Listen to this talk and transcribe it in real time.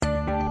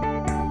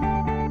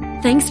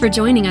Thanks for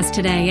joining us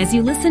today as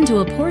you listen to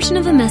a portion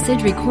of a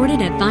message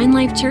recorded at Vine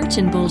Life Church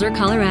in Boulder,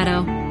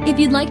 Colorado. If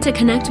you'd like to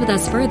connect with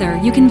us further,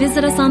 you can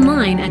visit us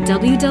online at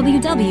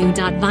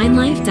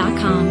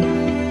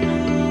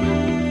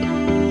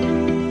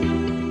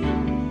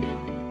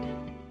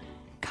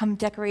www.vinelife.com. Come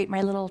decorate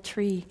my little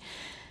tree.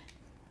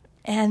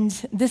 And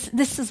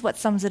this is what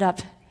sums it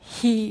up.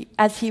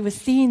 As he was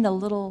seeing the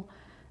little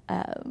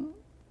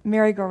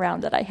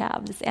merry-go-round that I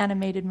have, this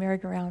animated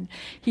merry-go-round,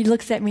 he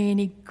looks at me and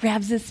he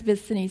grabs this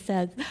fist and he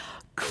says,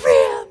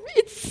 "Graham,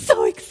 it's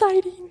so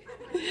exciting."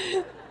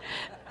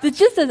 There's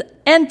just an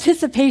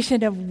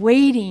anticipation of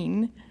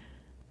waiting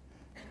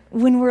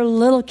when we're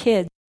little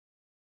kids.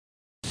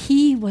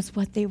 He was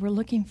what they were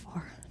looking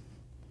for.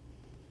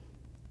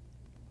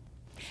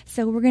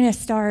 So we're going to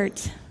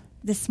start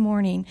this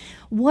morning.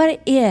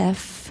 What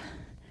if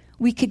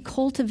we could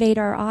cultivate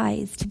our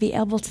eyes to be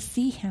able to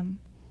see him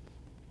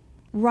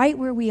right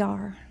where we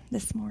are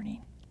this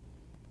morning?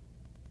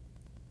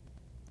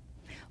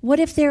 What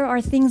if there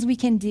are things we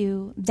can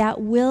do that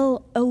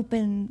will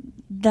open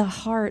the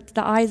heart,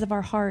 the eyes of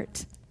our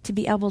heart, to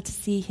be able to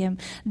see him?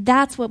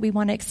 That's what we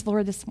want to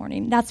explore this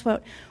morning. That's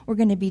what we're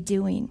going to be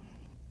doing.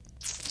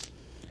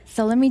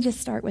 So let me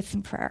just start with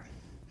some prayer.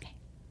 Okay.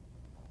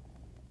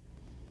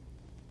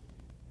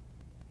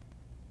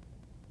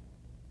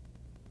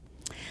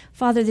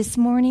 Father, this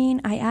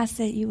morning I ask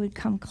that you would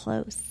come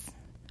close,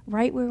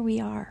 right where we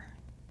are.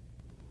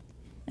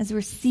 As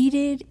we're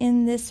seated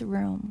in this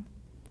room,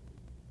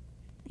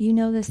 you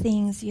know the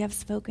things you have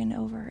spoken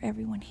over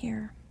everyone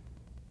here.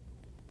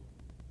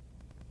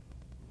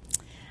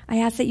 I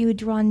ask that you would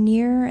draw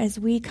near as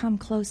we come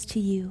close to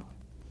you.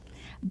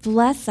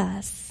 Bless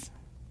us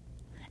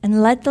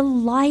and let the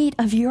light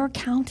of your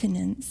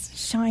countenance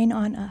shine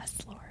on us,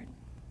 Lord.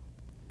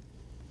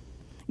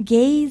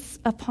 Gaze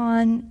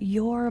upon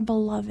your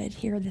beloved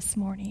here this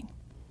morning.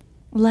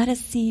 Let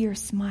us see your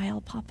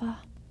smile, Papa.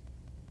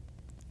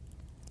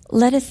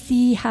 Let us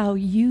see how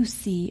you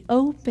see.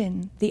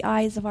 Open the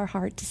eyes of our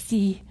heart to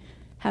see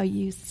how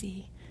you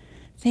see.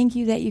 Thank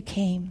you that you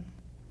came.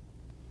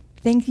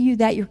 Thank you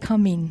that you're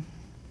coming.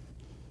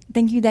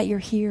 Thank you that you're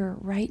here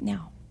right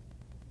now.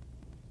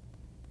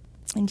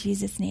 In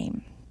Jesus'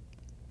 name.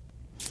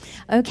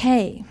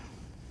 Okay.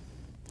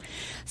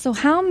 So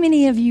how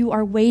many of you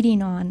are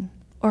waiting on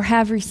or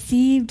have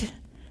received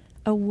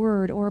a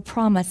word or a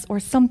promise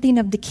or something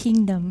of the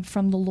kingdom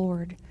from the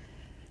Lord?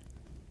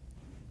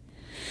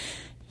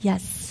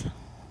 Yes,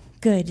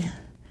 good.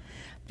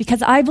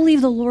 Because I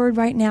believe the Lord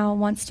right now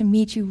wants to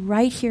meet you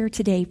right here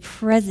today,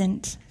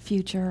 present,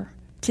 future,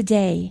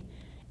 today,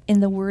 in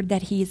the word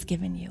that he has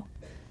given you.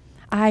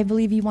 I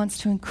believe he wants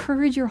to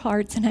encourage your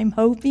hearts, and I'm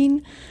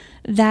hoping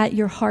that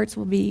your hearts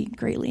will be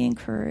greatly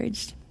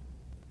encouraged.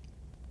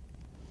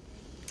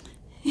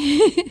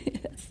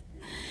 Yes.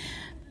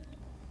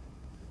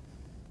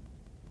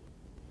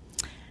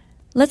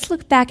 Let's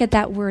look back at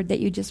that word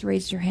that you just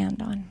raised your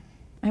hand on.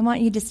 I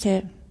want you just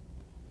to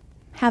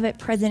have it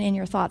present in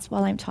your thoughts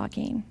while I'm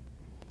talking.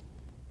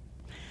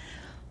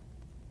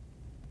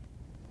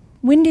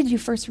 When did you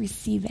first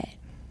receive it?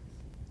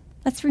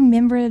 Let's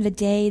remember the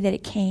day that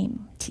it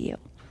came to you.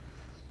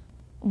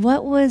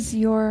 What was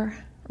your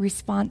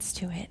response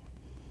to it?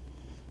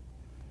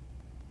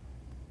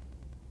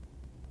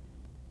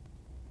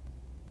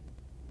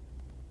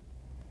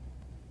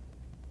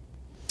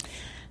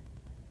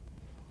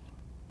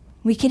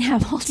 We can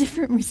have all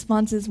different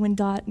responses when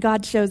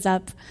God shows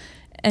up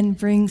and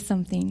brings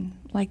something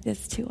like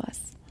this to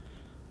us.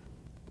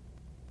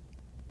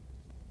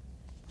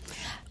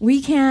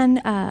 We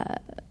can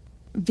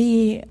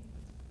be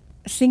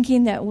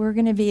thinking that we're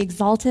going to be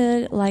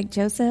exalted like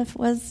Joseph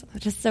was,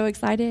 just so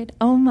excited.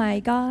 Oh my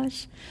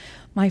gosh,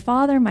 my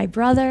father, my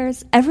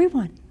brothers,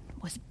 everyone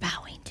was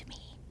bowing to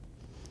me.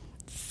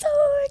 So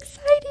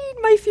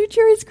exciting, my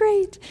future is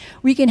great.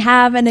 We can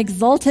have an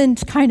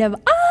exultant kind of,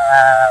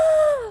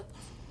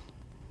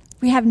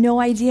 We have no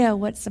idea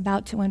what's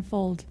about to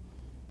unfold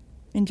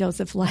in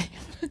Joseph's life.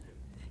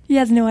 He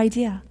has no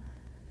idea.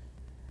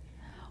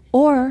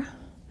 Or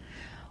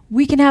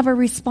we can have a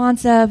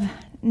response of,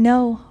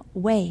 no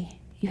way,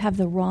 you have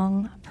the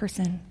wrong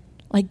person.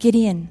 Like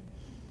Gideon.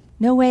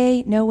 No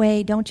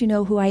way, don't you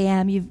know who I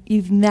am?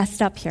 You've messed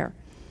up here.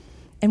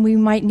 And we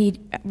might need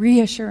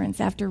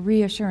reassurance after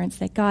reassurance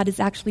that God is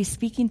actually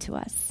speaking to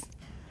us.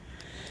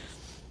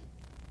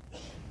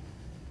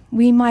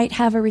 We might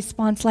have a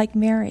response like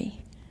Mary,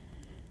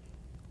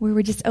 where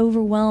we're just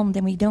overwhelmed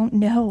and we don't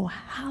know,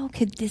 how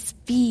could this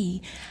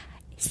be?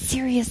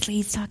 Seriously,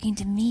 he's talking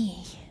to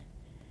me.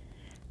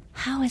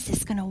 How is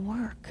this going to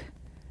work?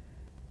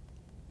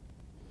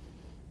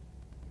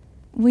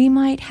 We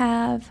might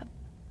have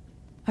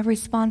a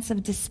response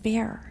of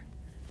despair,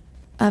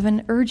 of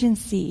an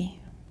urgency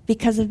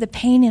because of the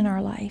pain in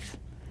our life.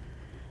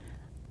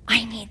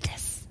 I need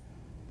this.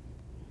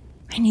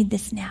 I need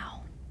this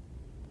now.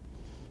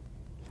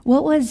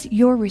 What was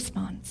your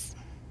response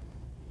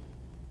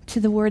to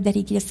the word that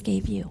he just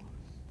gave you?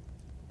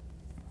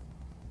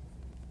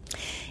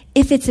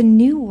 If it's a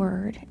new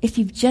word, if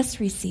you've just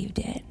received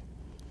it,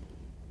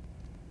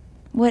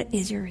 What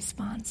is your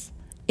response?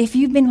 If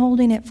you've been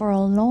holding it for a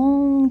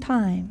long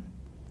time,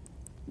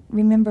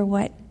 remember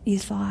what you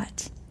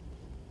thought.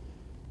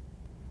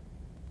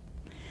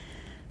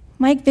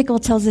 Mike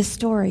Bickle tells this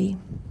story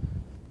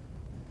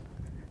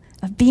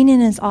of being in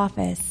his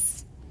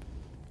office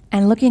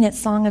and looking at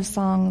Song of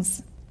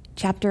Songs,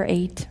 chapter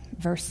 8,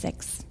 verse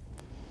 6.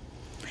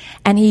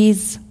 And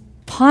he's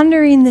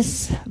pondering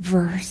this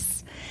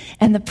verse,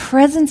 and the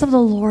presence of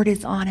the Lord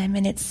is on him,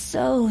 and it's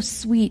so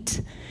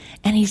sweet.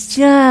 And he's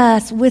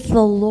just with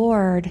the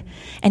Lord.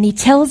 And he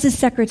tells his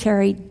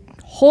secretary,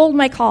 hold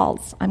my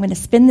calls. I'm going to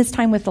spend this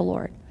time with the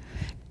Lord.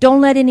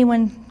 Don't let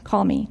anyone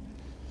call me.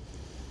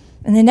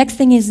 And the next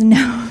thing is,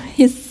 no,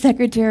 his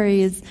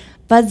secretary is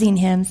buzzing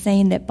him,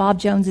 saying that Bob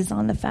Jones is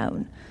on the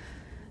phone.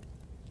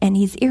 And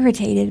he's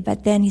irritated,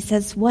 but then he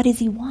says, what does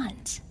he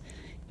want?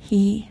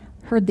 He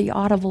heard the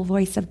audible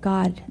voice of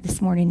God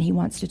this morning. He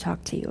wants to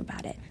talk to you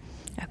about it.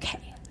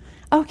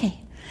 Okay.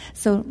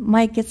 So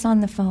Mike gets on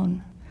the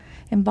phone,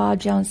 and Bob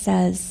Jones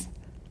says,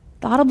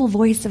 the audible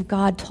voice of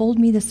God told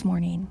me this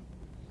morning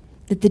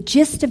that the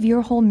gist of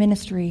your whole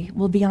ministry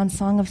will be on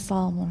Song of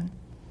Solomon,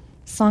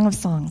 Song of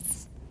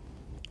Songs,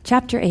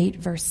 chapter 8,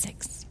 verse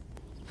 6.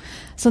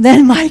 So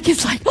then Mike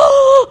is like,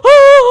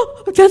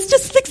 that's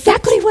just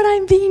exactly what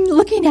I'm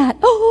looking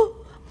at.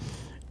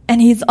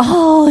 And he's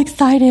all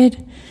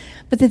excited.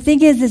 But the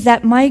thing is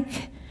that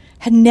Mike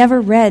had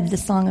never read the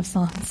Song of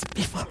Songs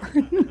before.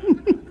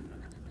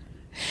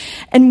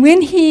 And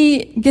when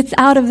he gets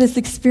out of this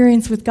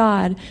experience with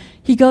God,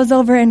 he goes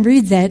over and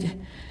reads it,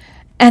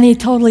 and he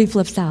totally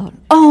flips out.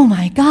 Oh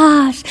my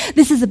gosh,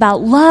 this is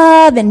about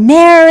love and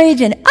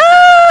marriage, and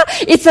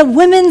it's a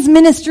women's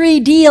ministry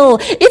deal.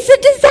 It's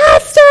a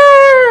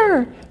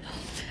disaster.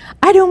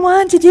 I don't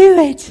want to do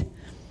it.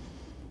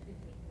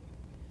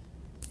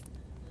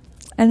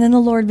 And then the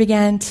Lord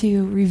began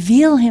to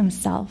reveal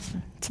himself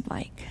to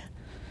Mike.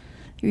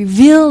 He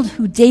revealed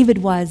who David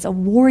was, a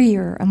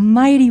warrior, a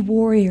mighty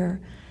warrior,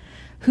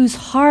 whose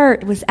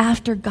heart was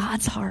after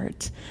God's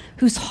heart,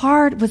 whose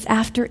heart was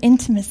after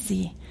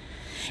intimacy.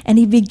 And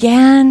he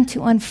began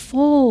to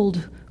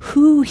unfold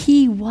who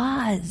he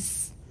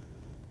was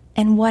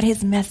and what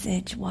his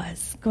message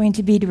was going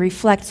to be to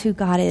reflect who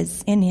God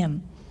is in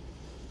him.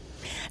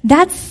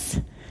 That's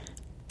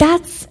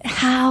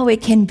how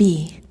it can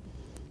be.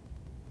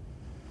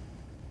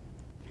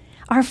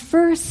 Our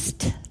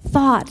first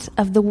thought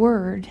of the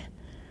word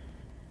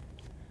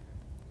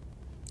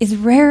is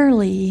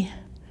rarely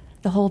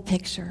the whole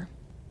picture.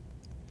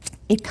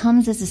 It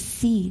comes as a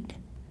seed.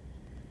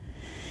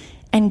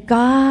 And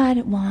God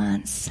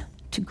wants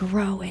to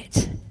grow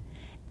it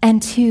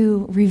and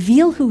to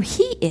reveal who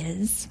he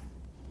is.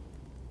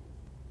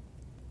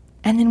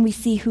 And then we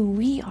see who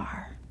we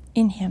are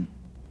in him.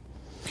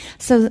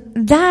 So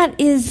that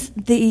is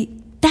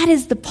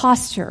the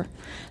posture.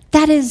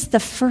 That is the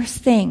first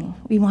thing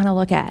we want to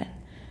look at.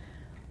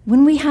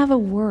 When we have a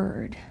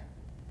word,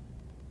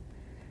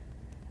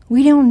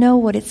 we don't know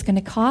what it's going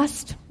to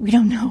cost. We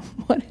don't know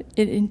what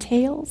it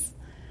entails.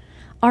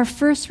 Our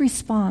first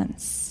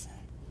response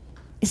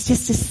is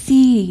just a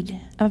seed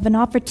of an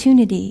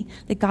opportunity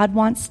that God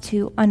wants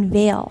to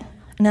unveil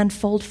and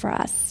unfold for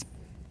us.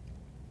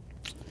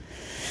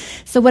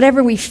 So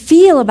whatever we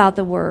feel about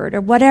the word,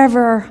 or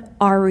whatever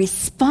our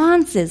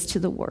response is to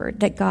the word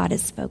that God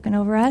has spoken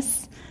over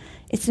us,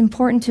 it's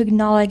important to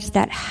acknowledge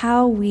that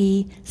how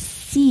we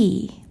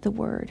see the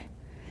word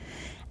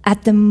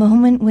at the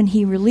moment when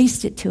he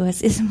released it to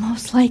us is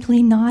most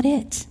likely not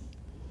it.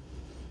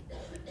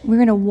 We're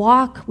going to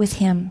walk with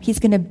him. He's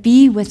going to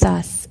be with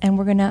us, and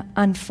we're going to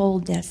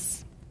unfold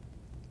this.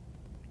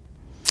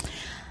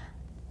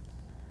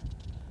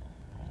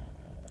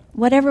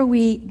 Whatever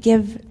we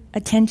give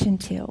attention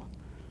to,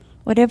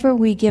 whatever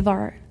we give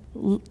our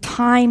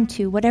time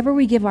to, whatever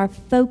we give our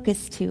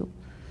focus to,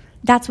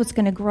 that's what's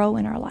going to grow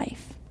in our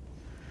life.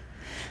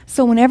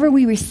 So whenever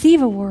we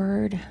receive a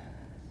word,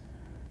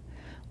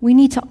 we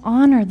need to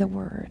honor the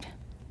word,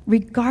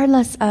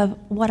 regardless of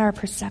what our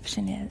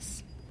perception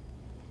is.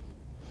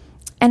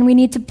 And we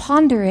need to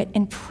ponder it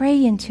and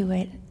pray into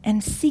it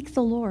and seek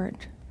the Lord.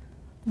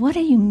 What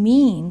do you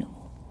mean?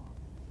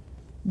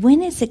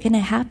 When is it going to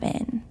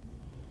happen?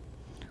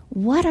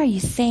 What are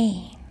you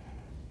saying?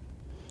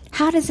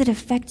 How does it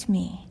affect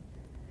me?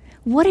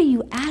 What are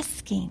you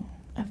asking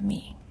of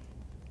me?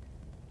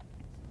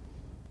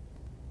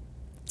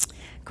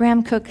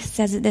 Graham Cook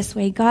says it this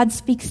way: God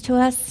speaks to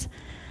us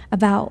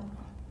about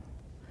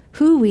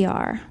who we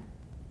are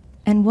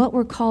and what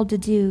we're called to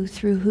do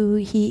through who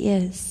he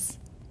is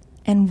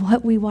and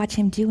what we watch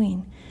him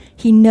doing.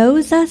 He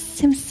knows us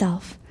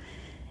himself,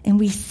 and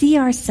we see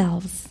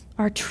ourselves,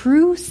 our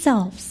true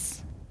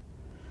selves,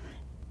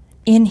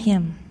 in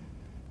him.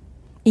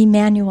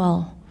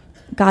 Emmanuel,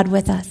 God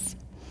with us.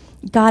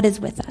 God is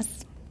with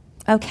us.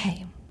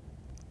 Okay.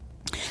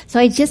 So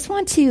I just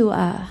want to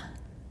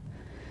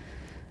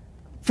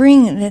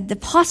bring the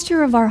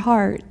posture of our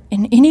heart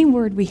in any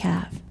word we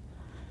have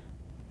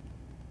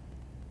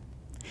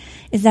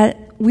is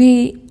that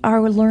we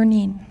are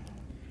learning.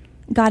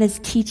 God is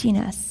teaching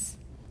us.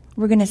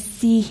 We're going to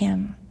see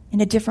him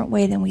in a different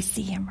way than we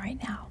see him right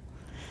now.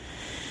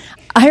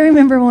 I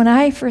remember when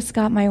I first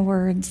got my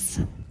words,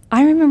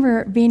 I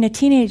remember being a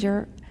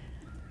teenager,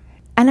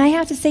 and I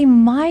have to say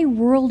my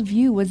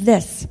worldview was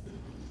this.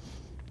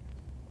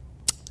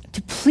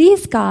 To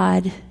please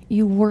God,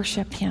 you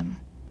worship him.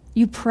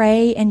 You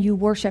pray and you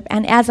worship.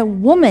 And as a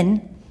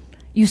woman,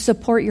 you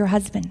support your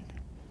husband.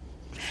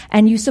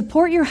 And you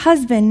support your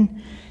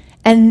husband,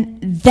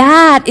 and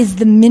that is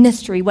the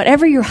ministry.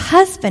 Whatever your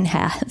husband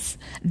has,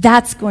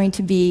 that's going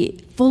to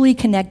be fully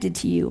connected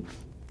to you.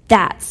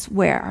 That's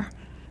where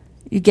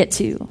you get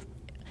to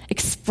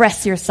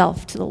express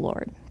yourself to the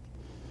Lord.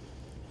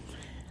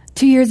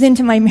 2 years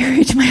into my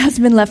marriage, my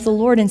husband left the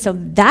Lord, and so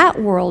that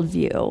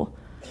worldview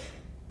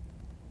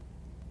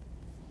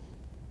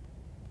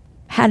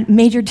had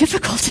major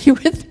difficulty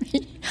with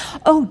me.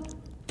 Oh,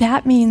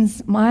 that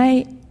means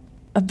my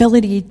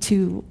ability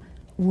to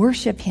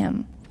worship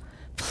him,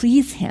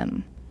 please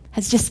him,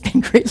 has just been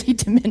greatly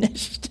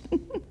diminished.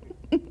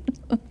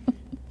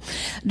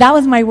 That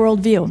was my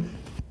worldview.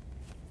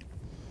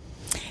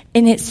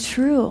 And it's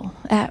true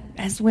that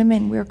as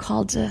women, we're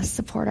called to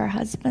support our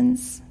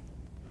husbands.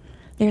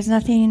 There's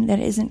nothing that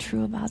isn't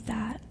true about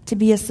that. To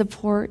be a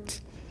support,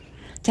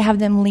 to have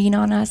them lean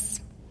on us,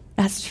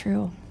 that's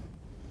true.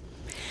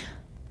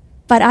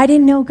 But I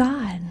didn't know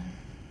God.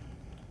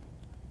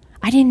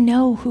 I didn't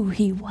know who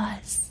he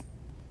was.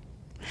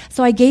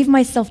 So I gave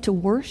myself to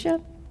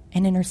worship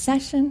and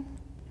intercession.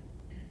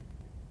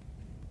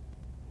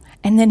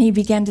 And then he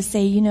began to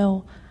say,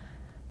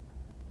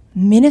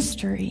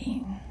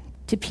 ministry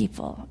to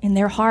people in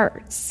their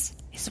hearts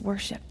is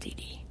worship, Dee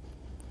Dee.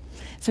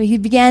 So he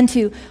began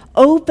to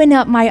open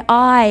up my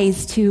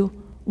eyes to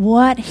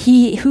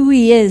who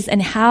he is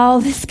and how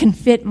this can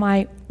fit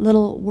my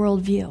little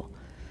worldview.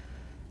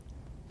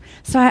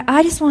 So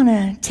I just want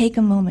to take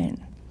a moment.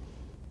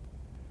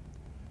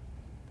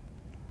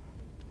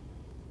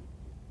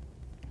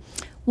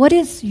 What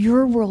is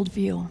your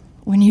worldview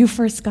when you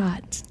first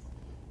got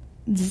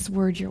this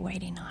word you're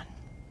waiting on?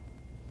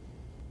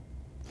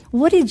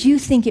 What did you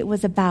think it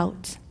was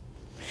about?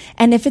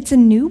 And if it's a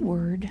new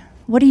word,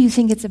 what do you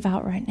think it's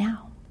about right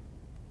now?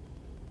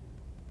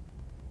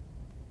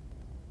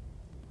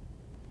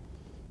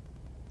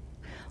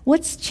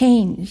 What's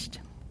changed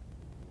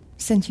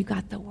since you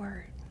got the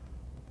word?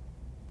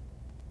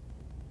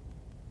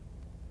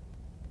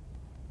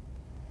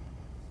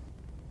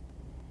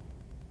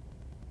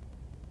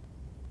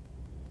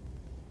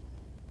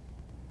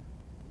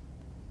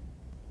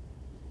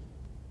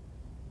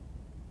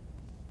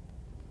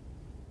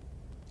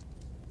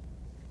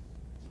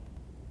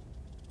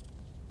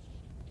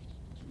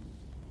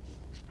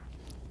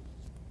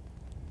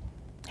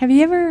 Have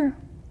you ever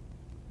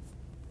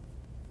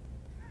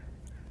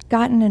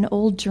gotten an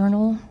old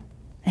journal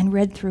and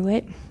read through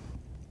it?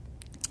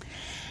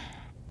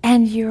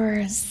 And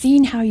you're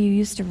seeing how you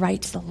used to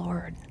write to the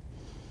Lord.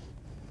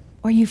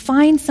 Or you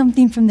find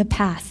something from the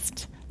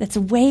past that's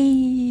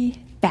way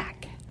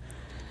back.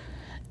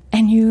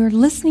 And you're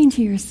listening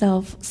to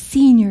yourself,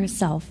 seeing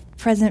yourself,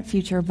 present,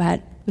 future,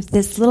 but with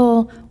this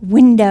little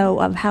window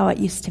of how it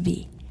used to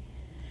be.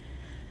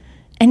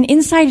 And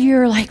inside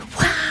you're like,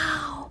 wow,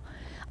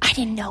 I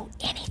didn't know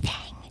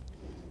anything.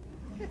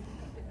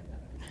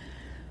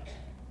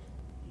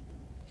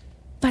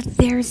 But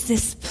there's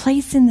this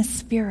place in the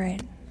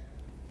Spirit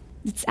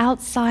that's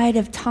outside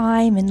of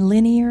time and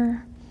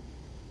linear,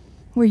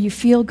 where you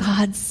feel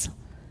God's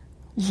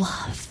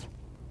love.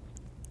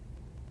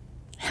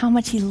 How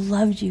much he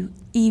loved you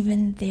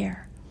even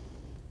there.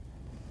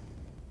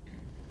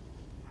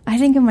 I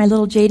think of my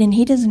little Jaden,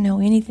 he doesn't know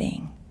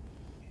anything.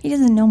 He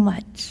doesn't know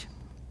much.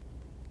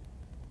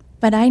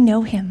 But I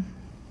know him.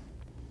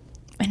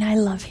 And I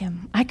love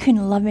him. I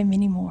couldn't love him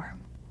anymore.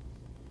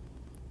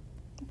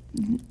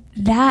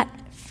 That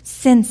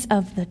sense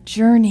of the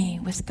journey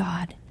with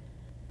God,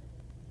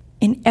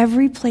 in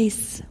every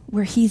place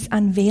where he's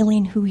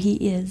unveiling who he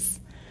is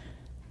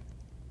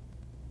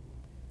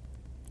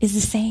the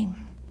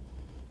same.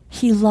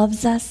 He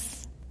loves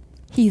us.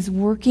 He's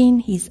working.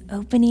 He's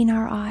opening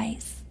our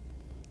eyes.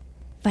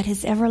 But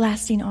his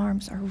everlasting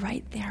arms are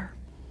right there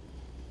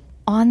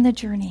on the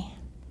journey.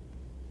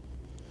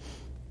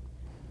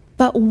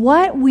 But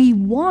what we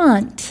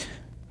want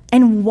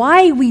and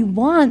why we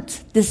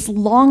want this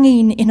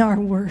longing in our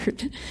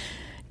word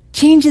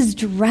changes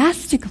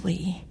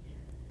drastically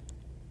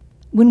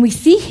when we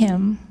see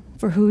him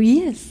for who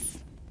he is.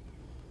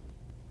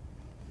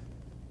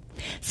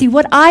 See,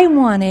 what I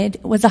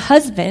wanted was a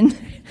husband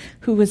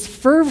who was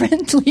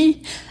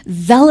fervently,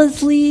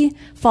 zealously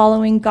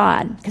following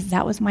God, because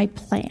that was my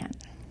plan.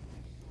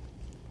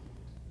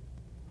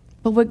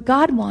 But what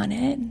God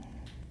wanted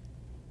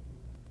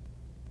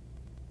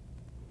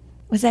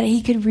was that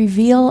he could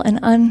reveal and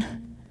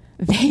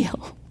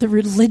unveil the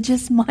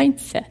religious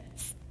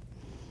mindsets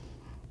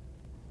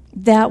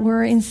that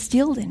were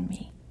instilled in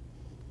me.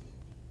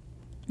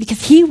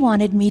 Because he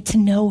wanted me to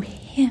know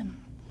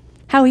him,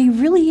 how he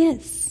really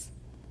is.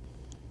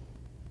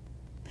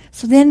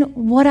 So then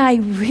what I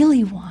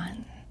really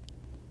want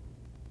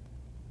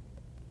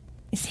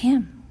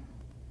him.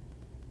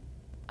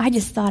 I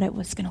just thought it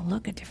was going to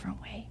look a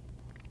different way.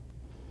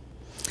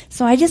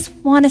 So I just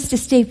want us to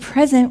stay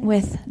present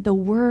with the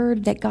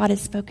word that God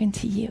has spoken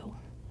to you.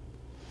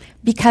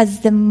 Because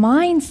the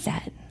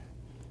mindset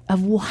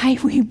of why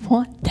we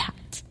want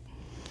that,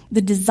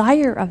 the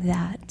desire of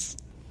that,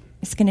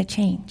 is going to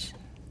change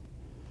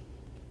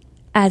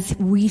as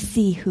we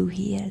see who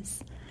he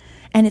is.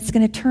 And it's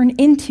going to turn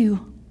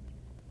into,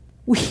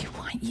 we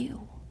want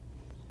you.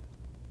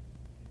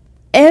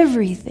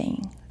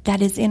 Everything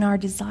that is in our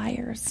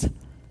desires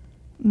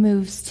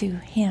moves to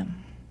him.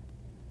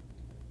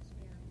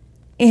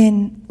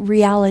 In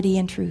reality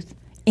and truth,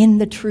 in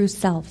the true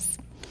selves.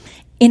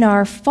 In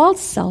our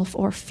false self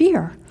or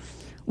fear,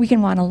 we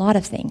can want a lot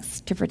of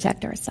things to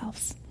protect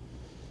ourselves.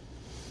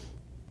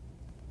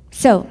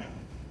 So,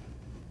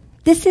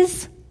 this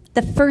is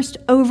the first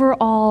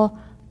overall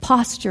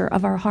posture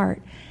of our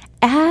heart.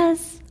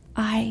 As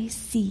I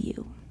see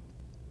you.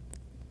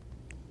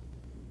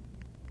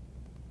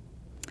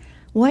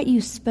 What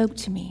you spoke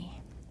to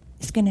me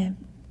is going to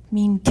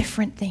mean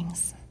different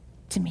things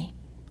to me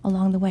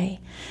along the way.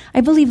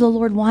 I believe the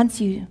Lord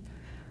wants you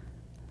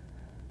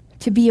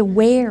to be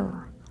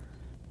aware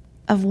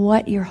of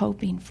what you're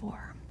hoping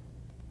for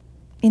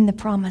in the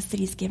promise that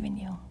he's given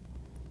you.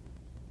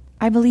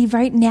 I believe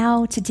right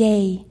now,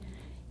 today,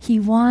 he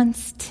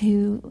wants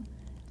to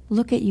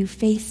look at you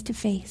face to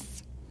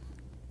face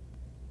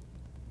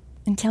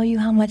and tell you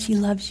how much he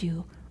loves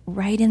you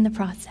right in the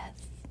process.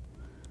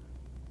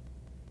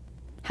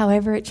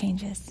 However it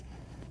changes.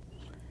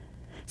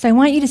 So I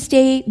want you to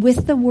stay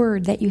with the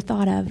word that you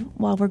thought of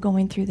while we're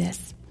going through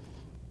this.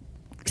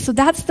 So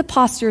that's the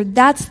posture.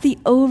 That's the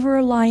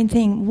overlying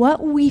thing.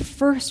 What we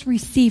first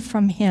receive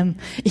from him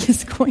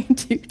is going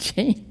to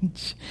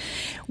change.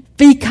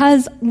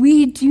 Because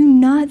we do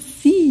not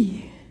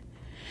see.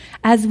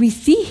 As we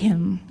see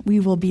him, we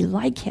will be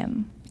like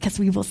him. Because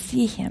we will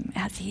see him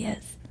as he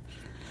is.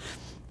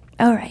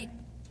 All right.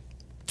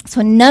 So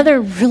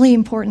another really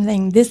important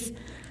thing. This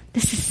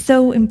is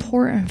so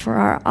important for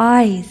our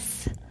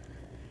eyes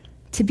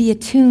to be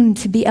attuned,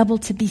 to be able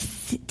to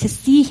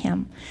see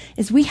him,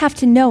 is we have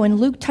to know, and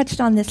Luke touched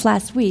on this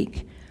last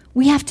week,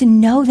 we have to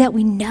know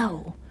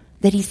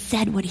that he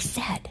said what he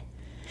said.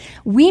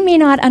 We may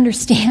not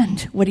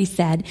understand what he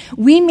said.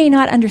 We may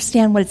not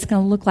understand what it's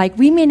going to look like.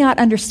 We may not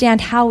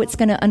understand how it's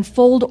going to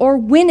unfold or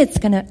when it's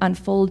going to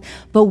unfold,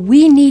 but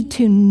we need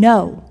to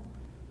know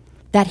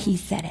that he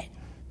said it.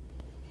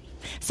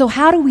 So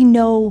how do we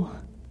know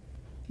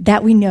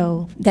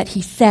that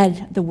he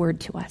said the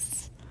word to us?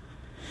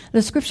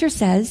 The scripture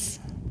says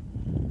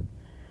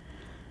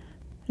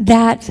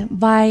that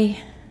by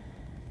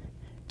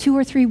 2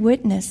 or 3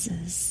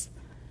 witnesses,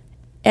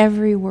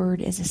 every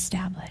word is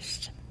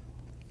established.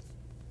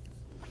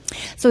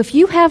 So if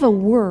you have a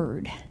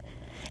word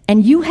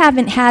and you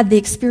haven't had the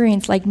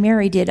experience like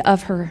Mary did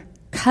of her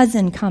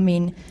cousin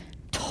coming,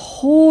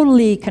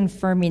 totally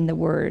confirming the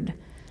word,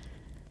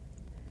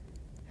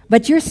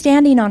 but you're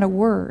standing on a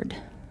word,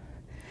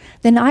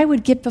 then I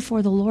would get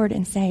before the Lord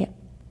and say,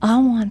 I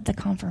want the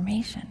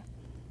confirmation.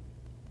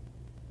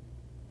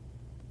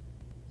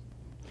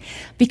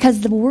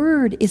 Because the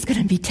word is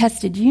going to be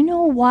tested. Do you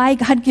know why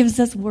God gives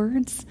us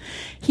words?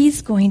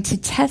 He's going to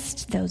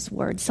test those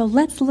words. So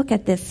let's look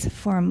at this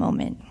for a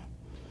moment.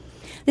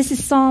 This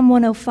is Psalm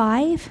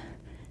 105,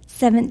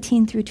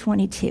 17 through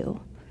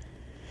 22.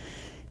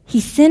 He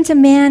sent a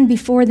man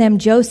before them,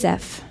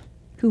 Joseph,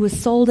 who was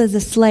sold as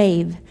a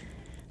slave.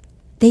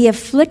 They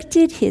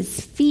afflicted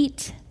his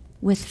feet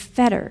with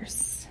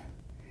fetters.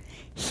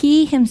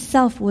 He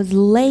himself was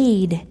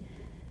laid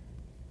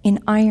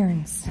in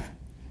irons.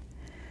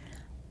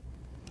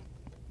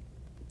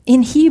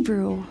 In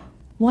Hebrew,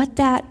 what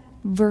that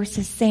verse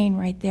is saying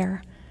right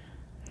there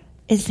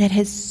is that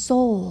his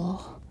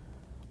soul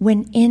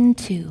went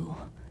into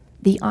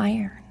the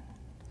iron.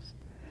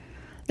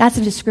 That's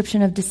a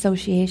description of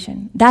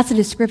dissociation. That's a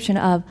description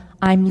of,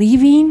 I'm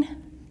leaving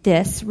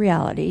this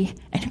reality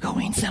and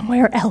going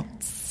somewhere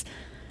else.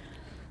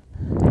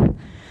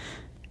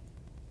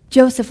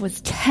 Joseph was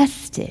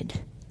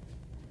tested.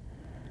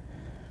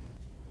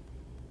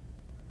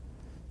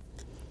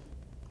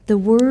 The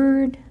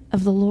word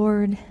of the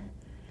Lord.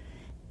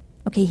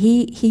 Okay,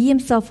 he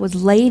himself was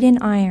laid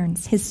in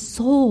irons. His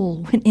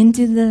soul went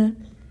into the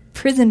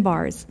prison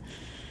bars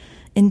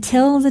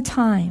until the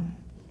time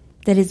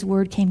that his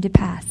word came to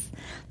pass.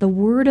 The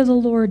word of the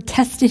Lord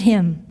tested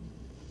him.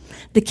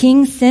 The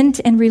king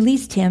sent and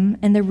released him,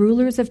 and the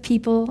rulers of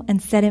people,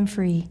 and set him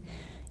free.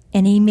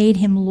 And he made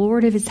him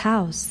lord of his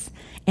house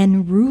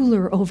and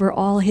ruler over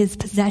all his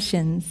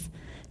possessions,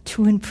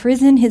 to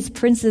imprison his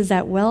princes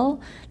at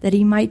will, that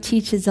he might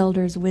teach his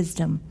elders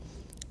wisdom.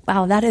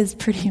 Wow, that is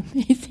pretty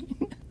amazing.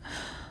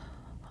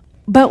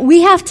 But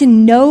we have to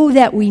know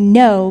that we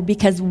know,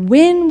 because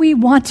when we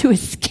want to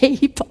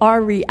escape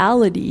our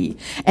reality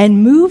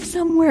and move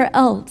somewhere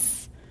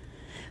else,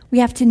 we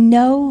have to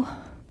know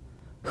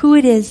who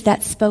it is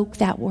that spoke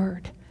that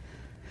word.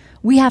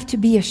 We have to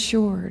be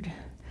assured.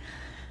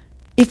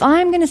 If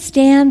I'm going to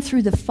stand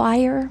through the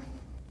fire,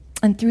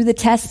 and through the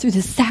test, through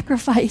the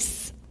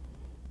sacrifice,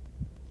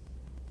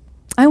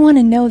 I want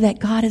to know that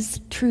God has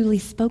truly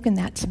spoken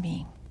that to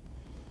me.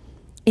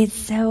 It's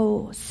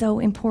so, so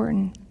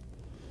important.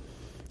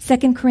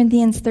 2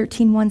 Corinthians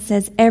 13:1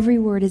 says, every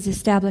word is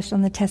established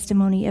on the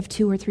testimony of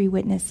 2 or 3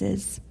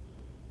 witnesses.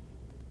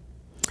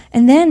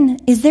 And then,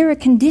 is there a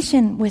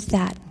condition with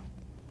that?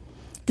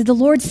 Did the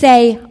Lord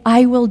say,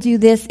 I will do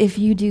this if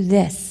you do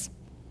this?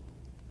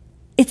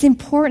 It's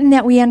important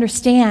that we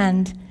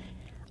understand,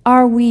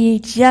 are we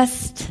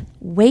just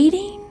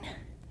waiting?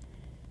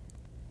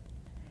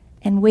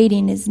 And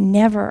waiting is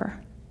never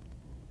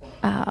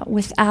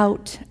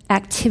without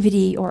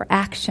activity or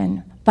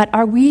action. But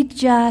are we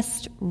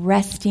just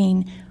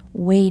resting,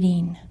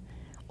 waiting?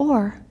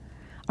 Or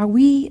are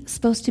we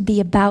supposed to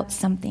be about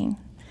something?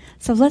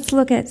 So let's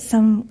look at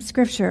some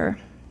scripture.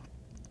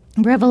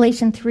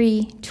 Revelation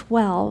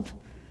 3:12.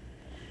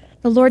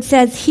 The Lord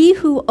says, he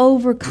who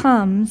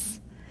overcomes,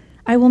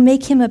 I will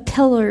make him a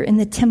pillar in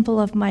the temple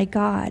of my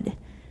God,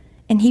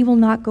 and he will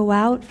not go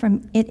out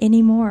from it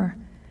anymore.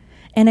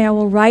 And I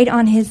will write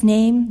on his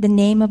name the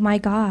name of my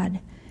God,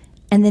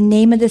 and the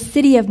name of the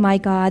city of my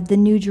God, the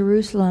New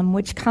Jerusalem,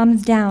 which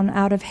comes down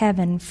out of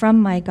heaven from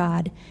my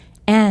God,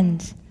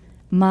 and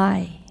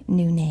my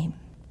new name.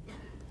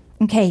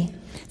 Okay,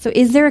 so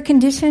is there a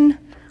condition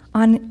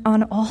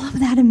on all of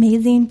that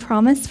amazing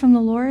promise from the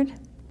Lord?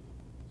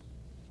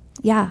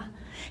 Yeah,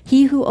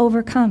 he who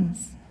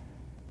overcomes.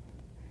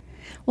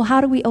 Well,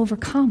 how do we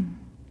overcome?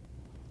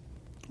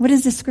 What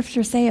does the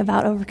scripture say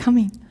about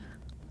overcoming?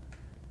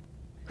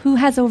 Who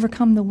has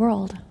overcome the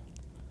world?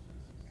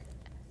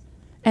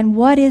 And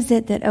what is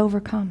it that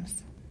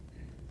overcomes?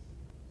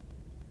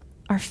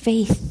 Our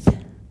faith.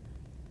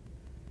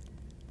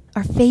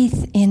 Our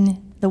faith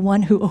in the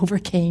one who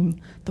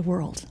overcame the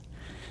world.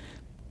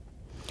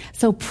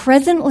 So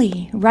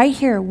presently, right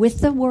here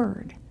with the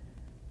word,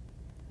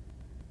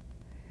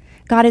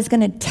 God is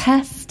going to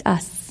test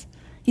us.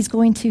 He's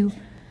going to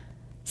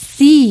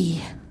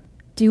see,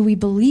 do we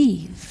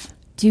believe?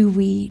 Do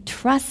we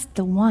trust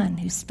the one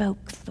who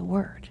spoke the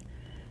word?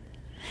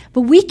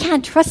 But we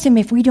can't trust him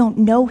if we don't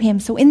know him.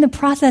 So in the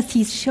process,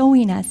 he's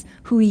showing us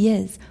who he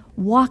is,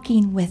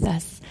 walking with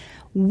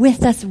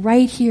us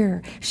right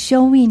here,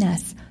 showing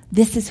us,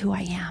 this is who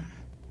I am.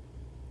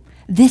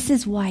 This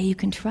is why you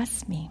can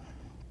trust me.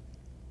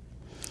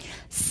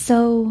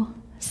 So,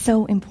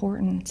 so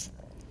important.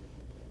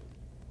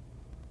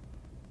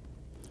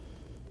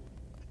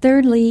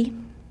 Thirdly,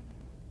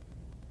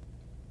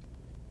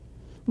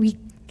 we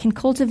can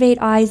cultivate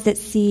eyes that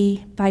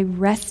see by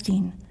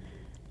resting.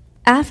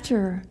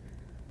 After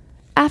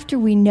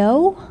we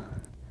know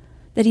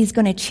that he's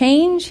going to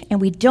change and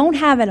we don't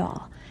have it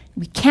all,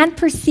 we can't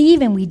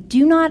perceive and we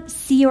do not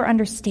see or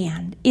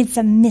understand, it's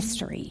a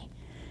mystery.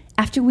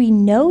 After we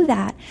know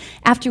that,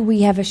 after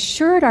we have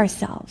assured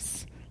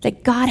ourselves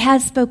that God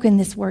has spoken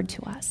this word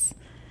to us,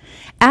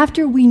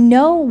 after we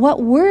know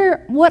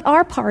what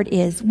our part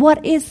is,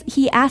 what is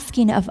he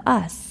asking of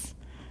us,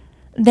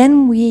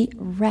 then we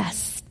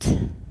rest.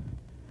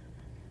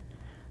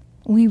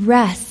 We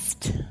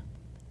rest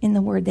in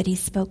the word that he's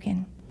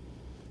spoken.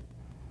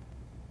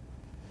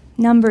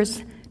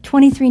 Numbers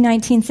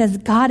 23:19 says,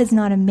 God is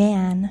not a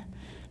man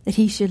that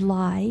he should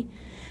lie,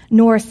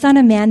 nor a son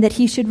of man that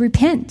he should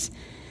repent.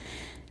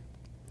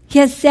 He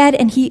has said,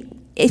 and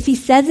if he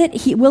says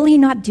it, will he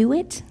not do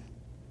it?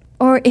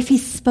 Or if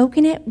he's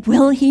spoken it,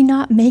 will he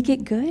not make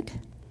it good?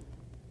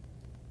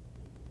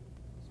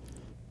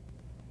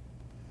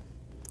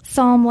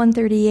 Psalm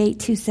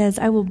 138:2 says,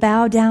 I will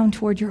bow down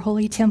toward your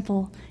holy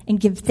temple and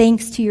give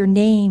thanks to your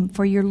name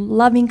for your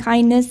loving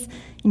kindness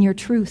and your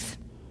truth.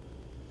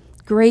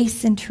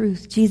 Grace and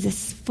truth.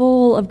 Jesus,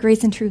 full of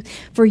grace and truth.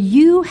 For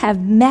you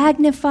have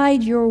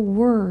magnified your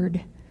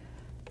word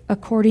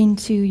according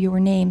to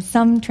your name.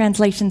 Some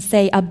translations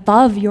say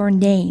above your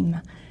name.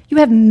 You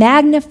have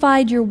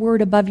magnified your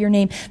word above your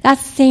name.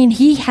 That's saying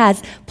he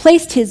has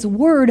placed his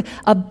word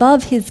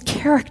above his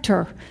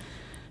character.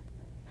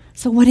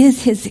 So what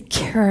is his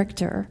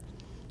character?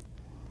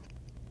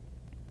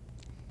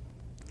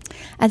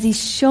 As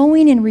he's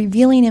showing and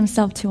revealing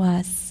himself to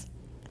us,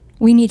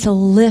 we need to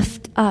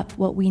lift up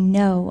what we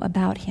know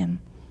about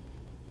him.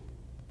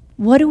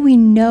 What do we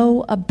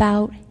know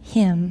about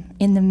him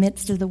in the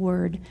midst of the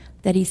word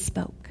that he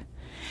spoke?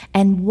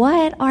 And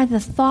what are the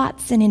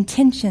thoughts and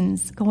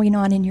intentions going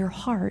on in your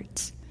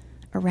heart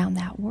around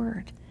that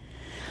word?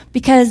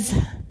 Because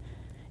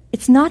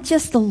it's not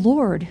just the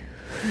Lord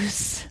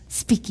who's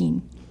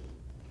speaking.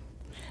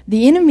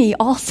 The enemy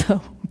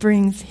also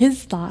brings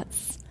his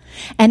thoughts.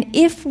 And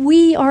if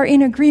we are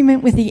in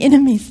agreement with the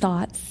enemy's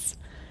thoughts,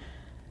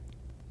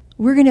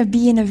 we're going to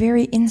be in a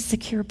very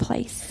insecure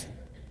place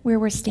where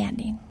we're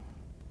standing.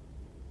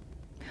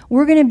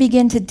 We're going to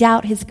begin to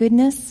doubt his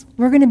goodness.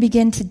 We're going to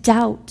begin to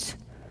doubt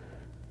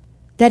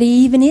that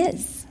he even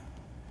is.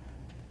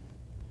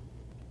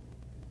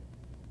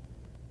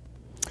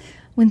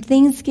 When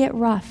things get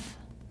rough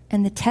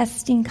and the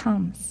testing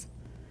comes,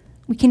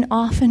 we can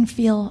often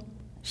feel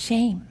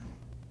shame.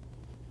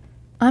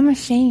 I'm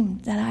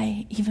ashamed that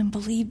I even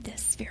believed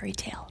this fairy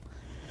tale.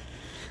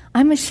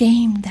 I'm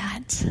ashamed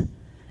that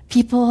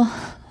people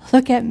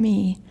look at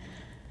me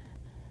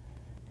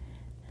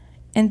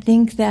and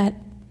think that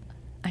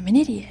I'm an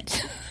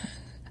idiot.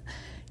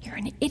 You're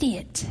an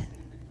idiot.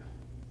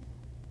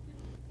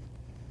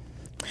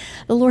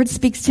 The Lord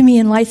speaks to me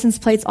in license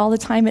plates all the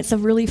time. It's a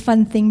really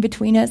fun thing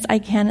between us. I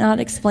cannot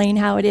explain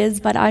how it is,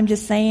 but I'm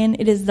just saying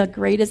it is the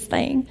greatest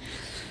thing.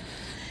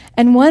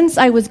 And once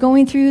I was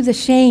going through the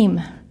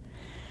shame,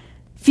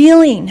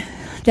 feeling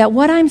that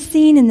what I'm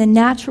seeing in the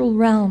natural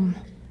realm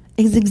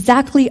is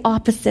exactly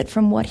opposite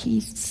from what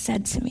he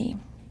said to me.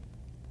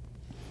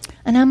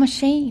 And I'm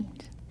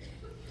ashamed.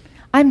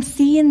 I'm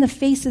seeing the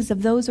faces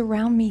of those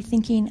around me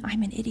thinking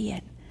I'm an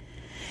idiot.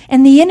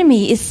 And the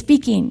enemy is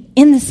speaking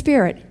in the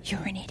spirit,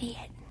 you're an idiot.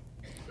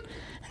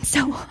 And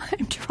so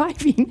I'm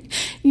driving.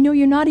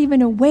 You're not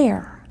even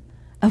aware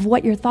of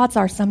what your thoughts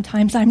are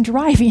sometimes. I'm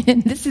driving,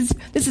 and this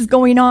is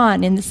going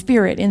on in the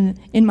spirit,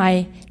 in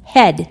my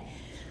head.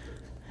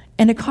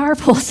 And a car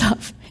pulls up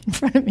in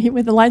front of me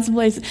with the license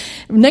plate.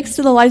 Next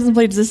to the license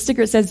plate is a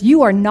sticker that says,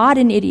 you are not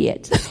an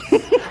idiot.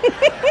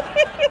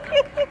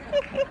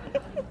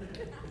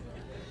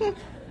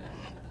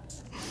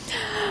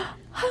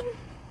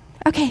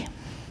 Okay.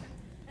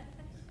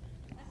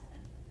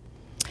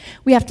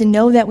 We have to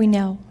know that we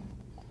know,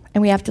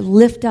 and we have to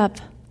lift up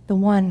the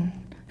one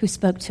who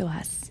spoke to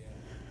us.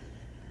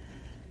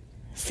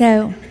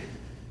 So,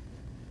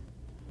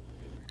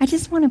 I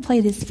just want to play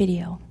this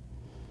video.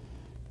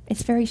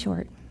 It's very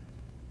short.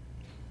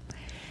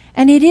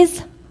 And it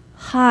is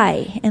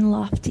high and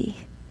lofty.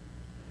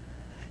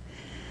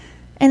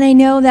 And I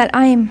know that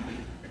I'm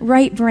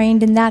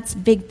right-brained and that's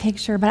big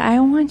picture, but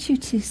I want you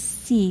to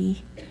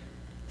see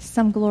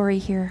some glory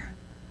here.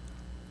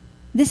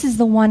 This is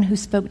the one who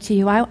spoke to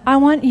you. I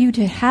want you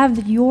to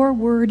have your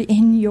word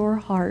in your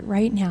heart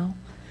right now.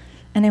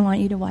 And I want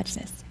you to watch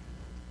this.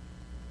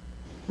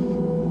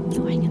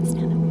 So I can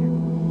stand up here.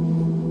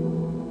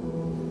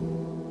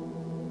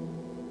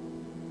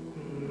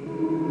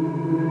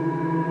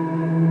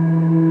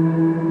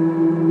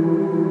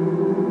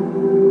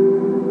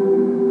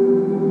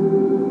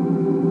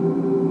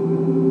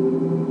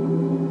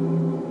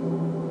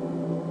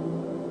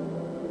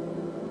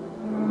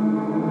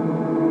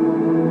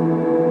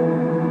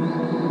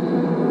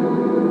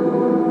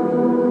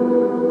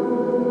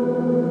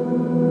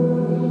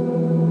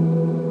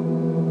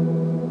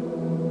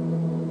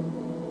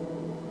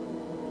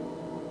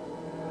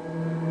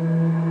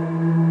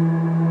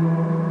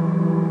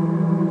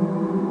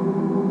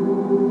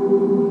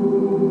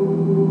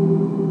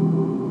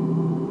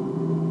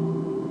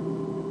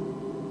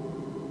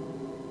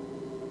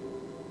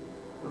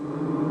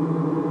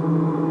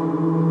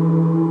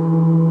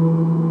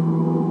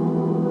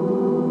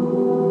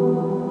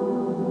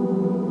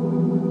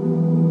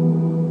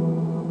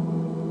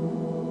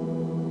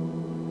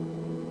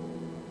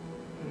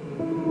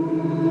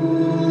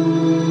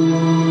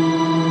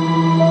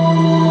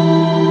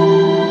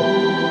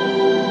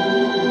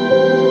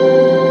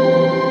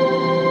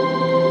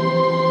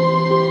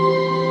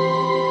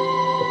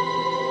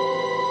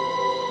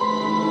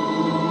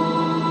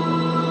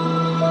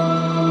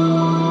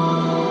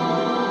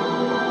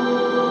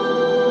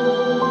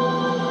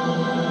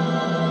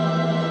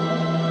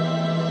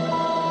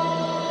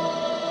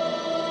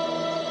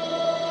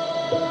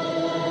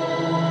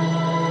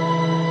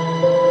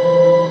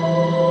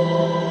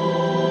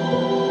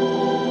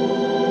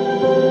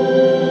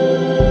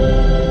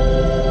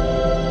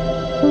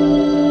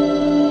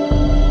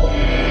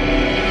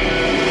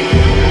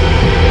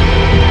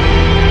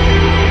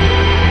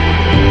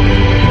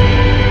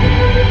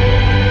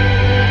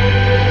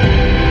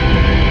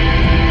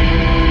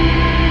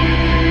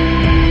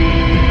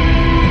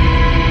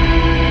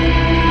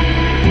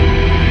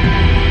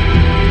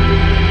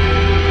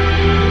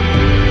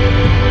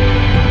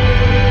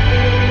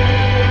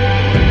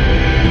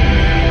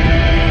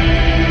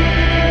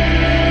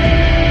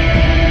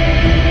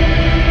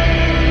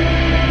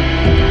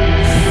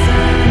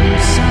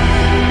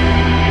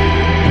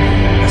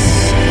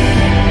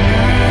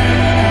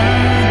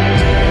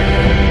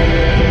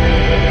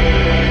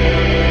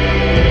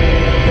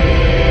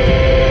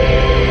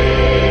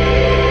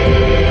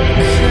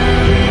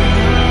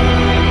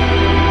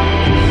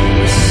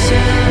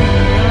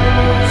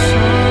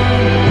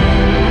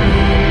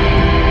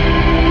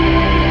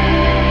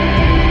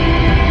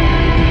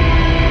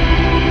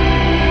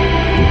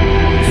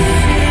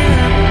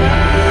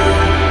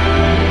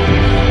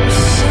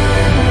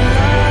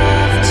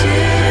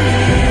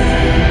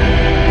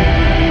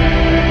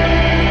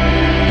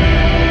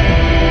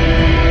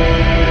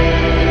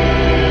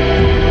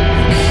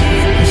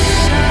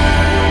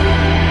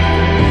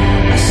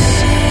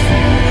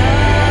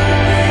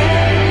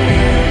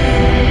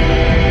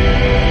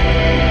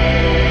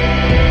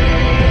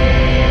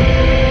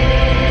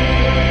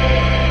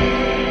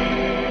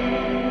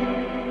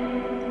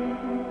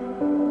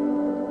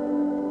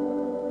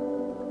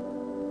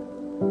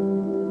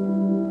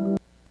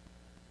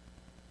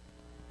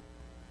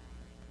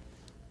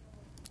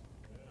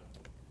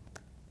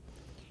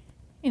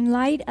 in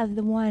light of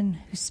the one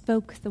who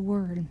spoke the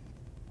word,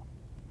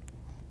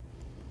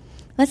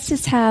 let's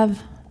just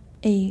have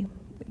a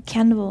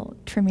candle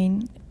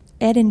trimming.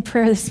 Ed in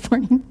prayer this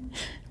morning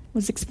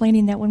was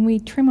explaining that when we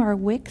trim our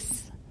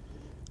wicks,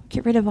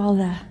 get rid of all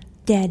the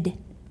dead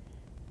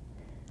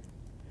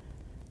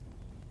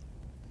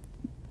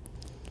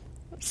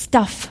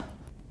stuff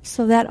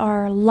so that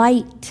our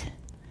light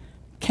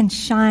can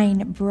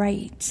shine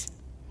bright.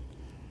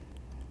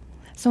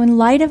 So in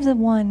light of the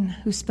one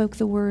who spoke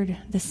the word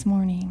this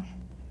morning,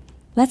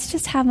 let's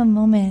just have a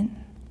moment.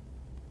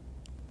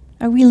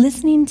 Are we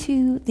listening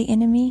to the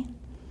enemy?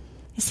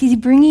 Is he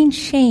bringing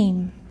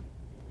shame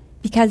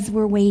because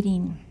we're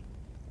waiting?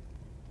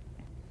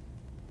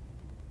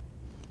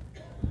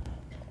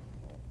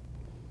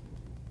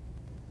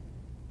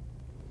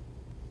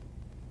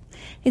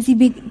 Has he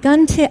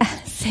begun to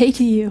say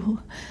to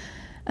you,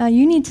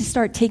 you need to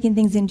start taking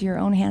things into your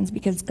own hands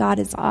because God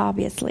is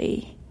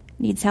obviously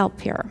needs help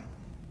here?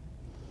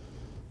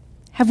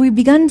 Have we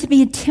begun to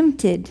be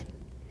tempted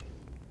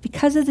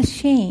because of the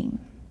shame,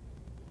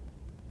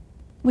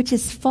 which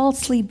is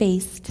falsely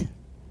based,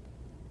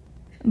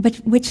 but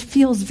which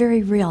feels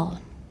very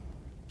real,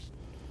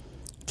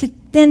 to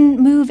then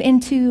move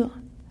into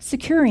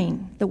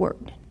securing the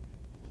word?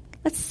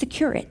 Let's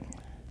secure it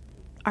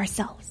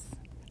ourselves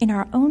in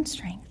our own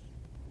strength,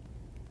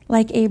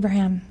 like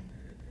Abraham.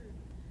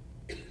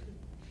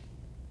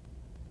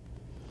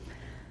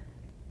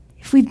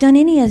 If we've done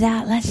any of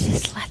that, let's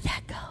just let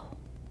that go.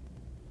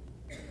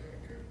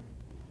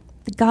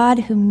 The God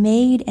who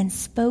made and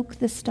spoke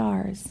the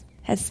stars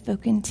has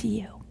spoken to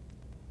you.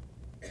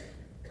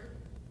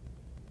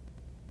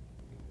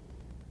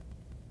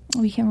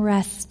 We can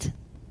rest.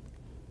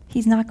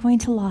 He's not going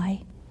to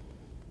lie.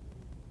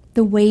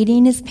 The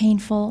waiting is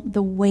painful.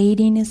 The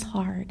waiting is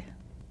hard.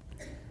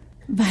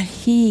 But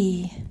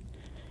he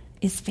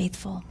is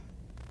faithful.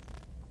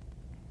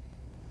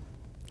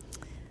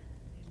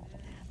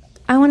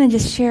 I want to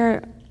just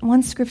share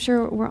one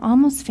scripture. We're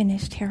almost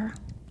finished here.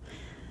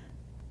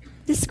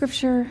 This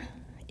scripture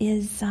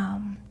is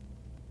a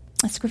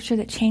scripture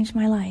that changed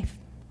my life.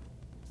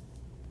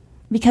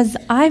 Because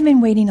I've been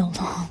waiting a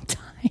long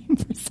time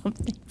for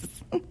something.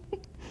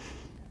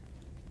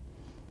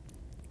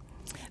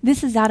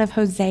 This is out of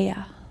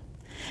Hosea.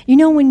 You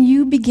know, when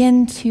you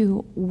begin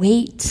to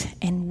wait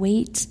and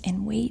wait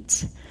and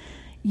wait,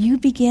 you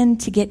begin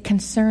to get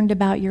concerned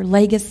about your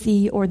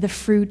legacy or the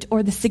fruit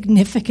or the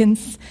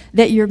significance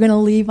that you're going to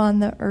leave on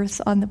the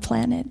earth, on the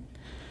planet.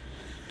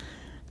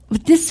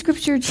 But this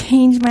scripture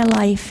changed my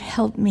life,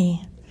 helped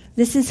me.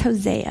 This is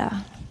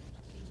Hosea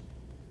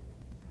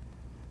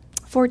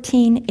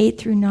 14, 8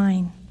 through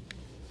 9.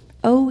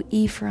 O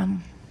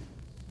Ephraim,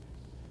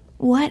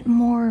 what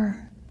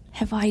more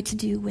have I to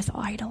do with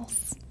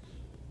idols?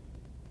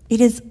 It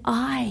is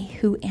I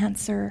who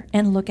answer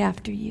and look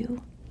after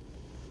you.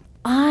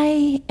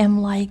 I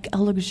am like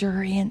a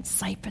luxuriant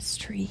cypress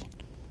tree,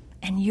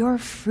 and your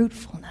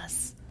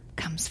fruitfulness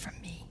comes from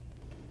me.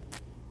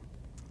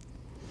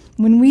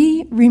 When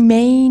we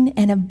remain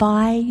and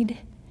abide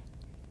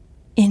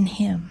in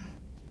him,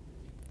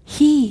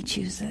 he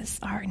chooses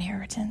our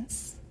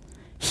inheritance.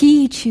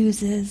 He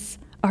chooses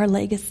our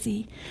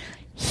legacy.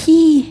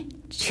 He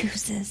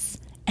chooses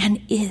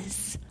and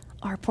is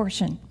our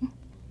portion.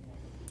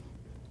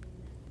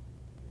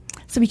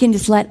 So we can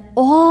just let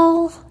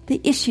all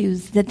the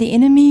issues that the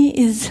enemy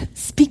is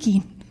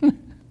speaking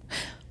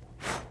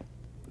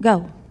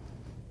go.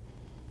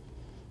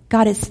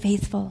 God is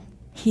faithful.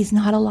 He's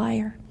not a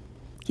liar.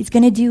 He's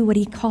going to do what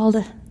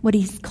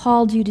he's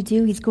called you to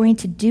do. He's going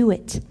to do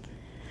it.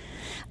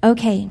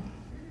 Okay.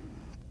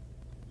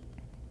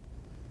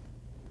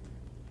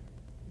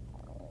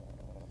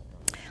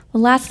 The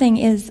last thing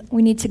is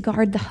we need to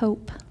guard the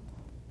hope.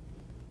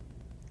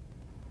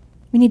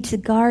 We need to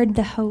guard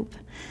the hope.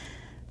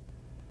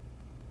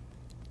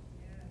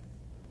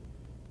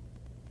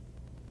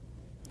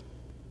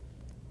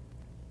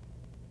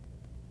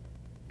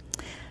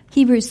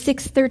 Hebrews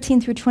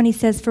 6:13 through 20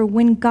 says, "For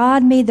when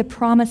God made the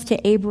promise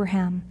to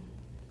Abraham,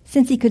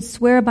 since he could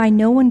swear by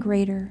no one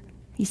greater,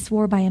 he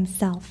swore by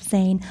himself,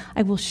 saying,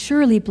 I will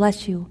surely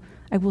bless you,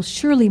 I will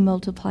surely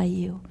multiply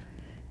you.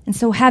 And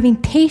so having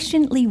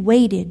patiently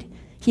waited,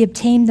 he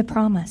obtained the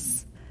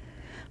promise.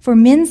 For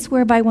men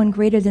swear by one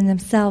greater than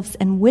themselves,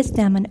 and with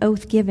them an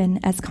oath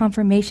given as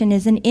confirmation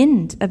is an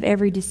end of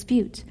every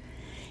dispute.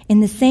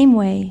 In the same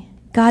way,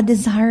 God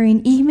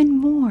desiring even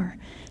more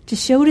to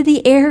show to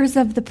the heirs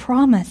of the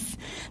promise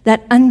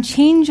that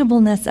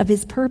unchangeableness of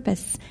his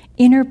purpose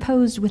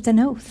interposed with an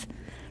oath,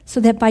 so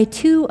that by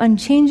two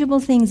unchangeable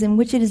things in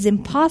which it is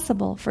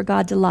impossible for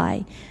God to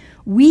lie,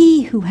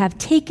 we who have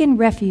taken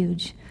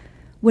refuge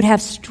would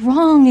have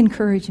strong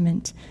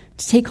encouragement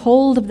to take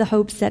hold of the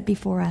hope set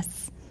before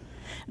us.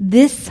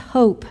 This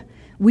hope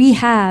we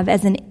have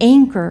as an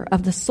anchor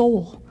of the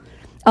soul,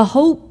 a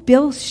hope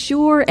built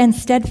sure and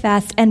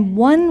steadfast, and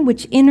one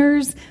which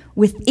enters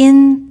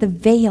within the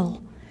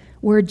veil,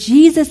 where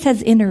Jesus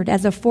has entered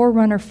as a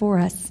forerunner for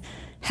us,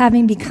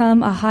 having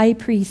become a high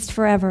priest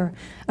forever,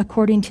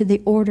 according to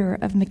the order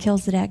of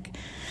Melchizedek.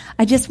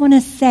 I just want to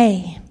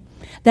say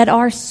that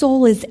our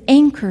soul is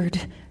anchored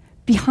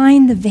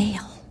behind the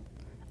veil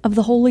of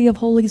the Holy of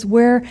Holies,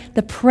 where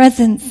the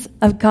presence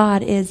of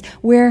God is,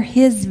 where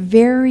His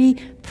very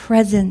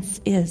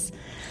presence is.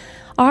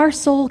 Our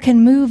soul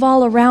can move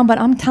all around, but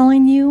I'm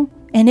telling you,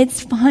 and it's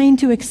fine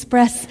to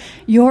express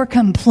your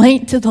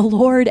complaint to the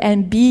Lord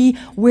and be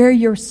where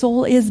your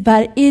soul is,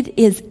 but it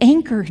is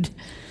anchored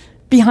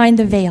behind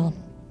the veil.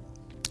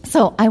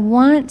 So I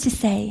want to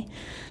say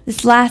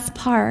this last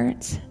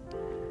part.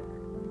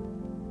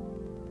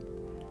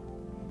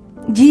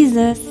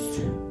 Jesus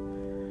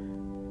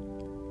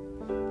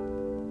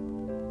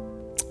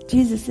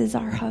is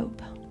our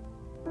hope.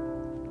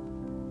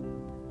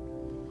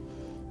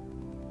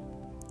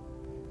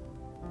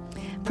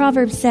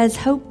 Proverbs says,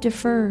 hope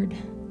deferred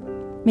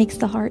makes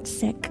the heart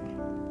sick,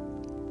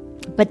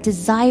 but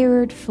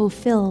desired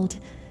fulfilled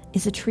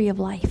is a tree of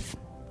life.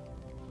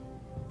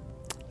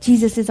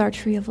 Jesus is our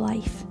tree of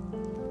life.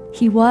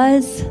 He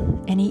was,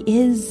 and He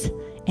is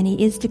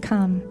to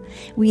come.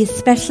 We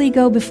especially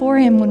go before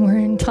Him when we're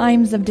in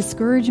times of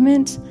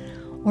discouragement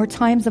or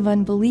times of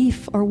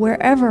unbelief or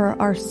wherever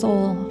our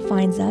soul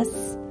finds us.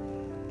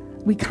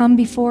 We come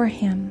before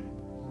Him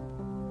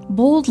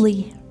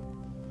boldly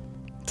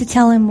to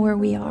tell Him where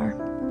we are.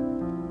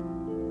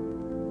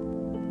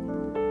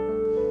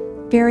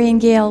 Barry and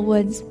Gail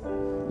Woods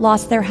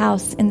lost their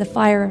house in the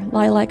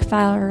lilac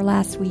fire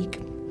last week.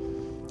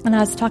 And I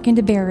was talking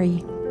to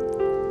Barry,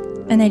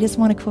 and I just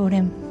want to quote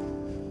him.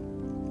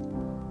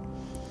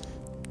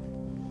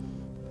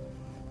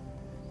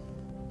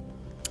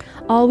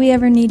 All we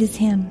ever need is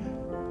Him.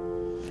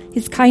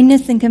 His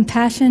kindness and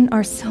compassion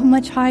are so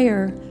much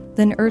higher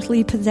than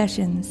earthly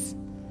possessions.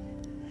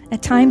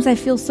 At times I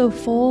feel so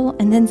full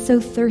and then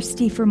so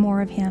thirsty for more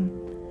of Him.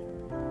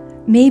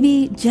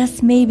 Maybe,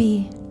 just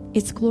maybe,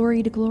 it's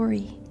glory to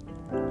glory.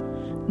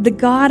 The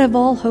God of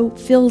all hope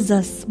fills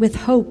us with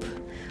hope,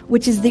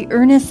 which is the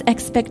earnest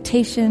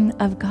expectation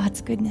of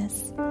God's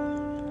goodness.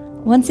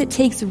 Once it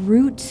takes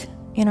root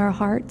in our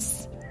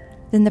hearts,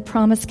 then the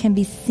promise can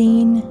be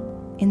seen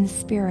in the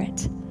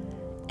Spirit,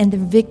 and the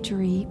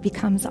victory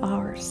becomes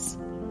ours,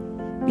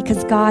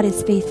 because God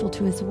is faithful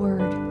to His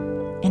word,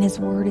 and His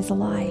word is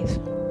alive.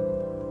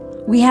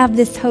 We have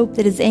this hope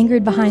that is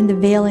anchored behind the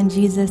veil in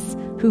Jesus,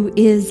 who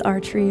is our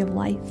tree of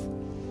life.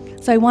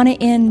 So I want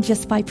to end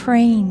just by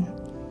praying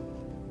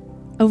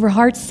over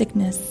heart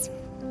sickness,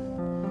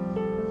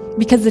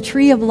 because the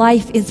tree of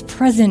life is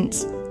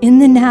present in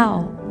the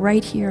now,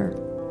 right here.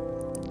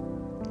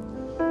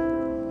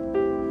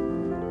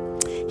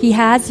 He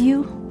has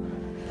you.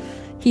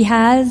 He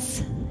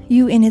has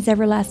you in His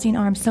everlasting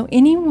arms. So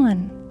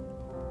anyone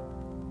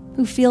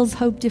who feels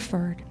hope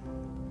deferred,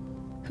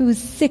 who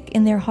is sick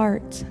in their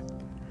heart,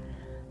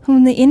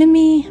 whom the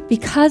enemy,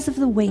 because of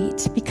the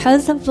wait,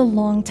 because of the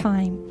long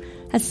time,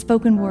 has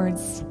spoken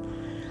words,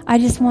 I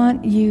just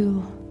want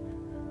you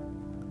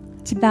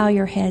to bow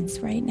your heads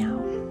right now.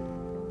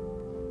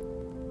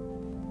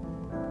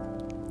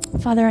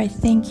 Father, I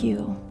thank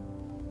You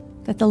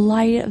that the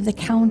light of the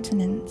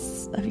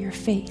countenance of Your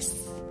face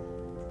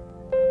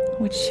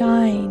would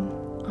shine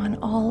on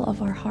all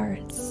of our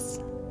hearts,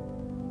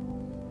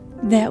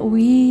 that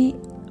we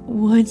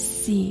would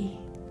see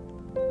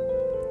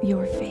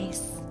Your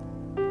face.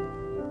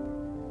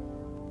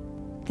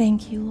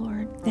 Thank You,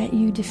 Lord, that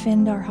You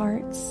defend our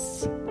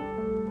hearts,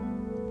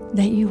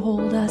 that You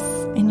hold us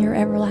in Your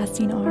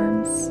everlasting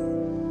arms.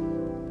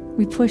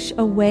 We push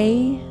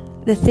away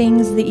the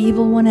things the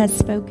evil one has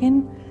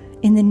spoken.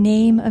 In the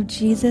name of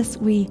Jesus,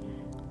 we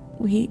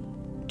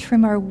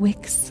trim our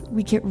wicks.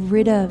 We get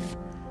rid of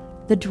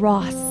the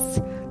dross,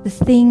 the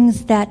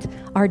things that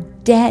are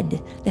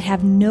dead, that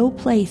have no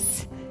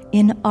place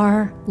in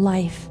our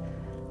life,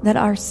 that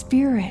our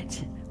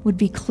spirit would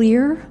be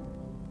clear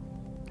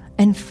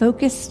and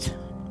focused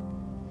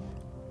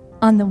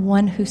on the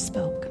one who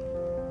spoke.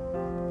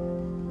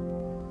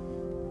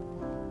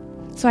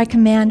 So I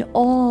command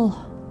all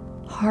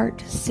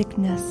heart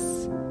sickness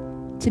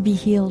to be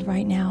healed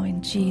right now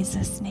in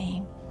Jesus'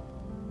 name,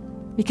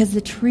 because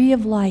the tree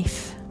of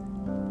life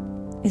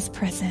is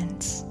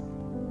present.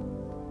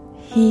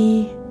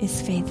 He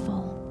is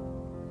faithful.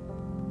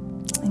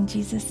 In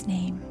Jesus'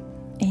 name,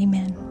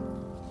 amen.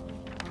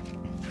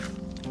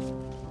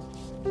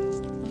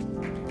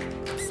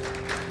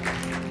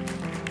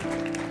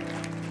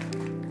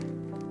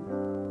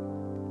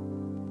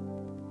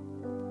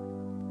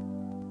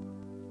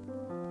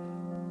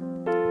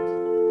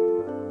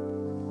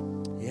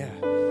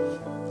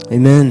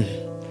 Amen.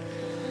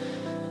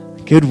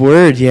 Good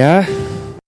word, yeah?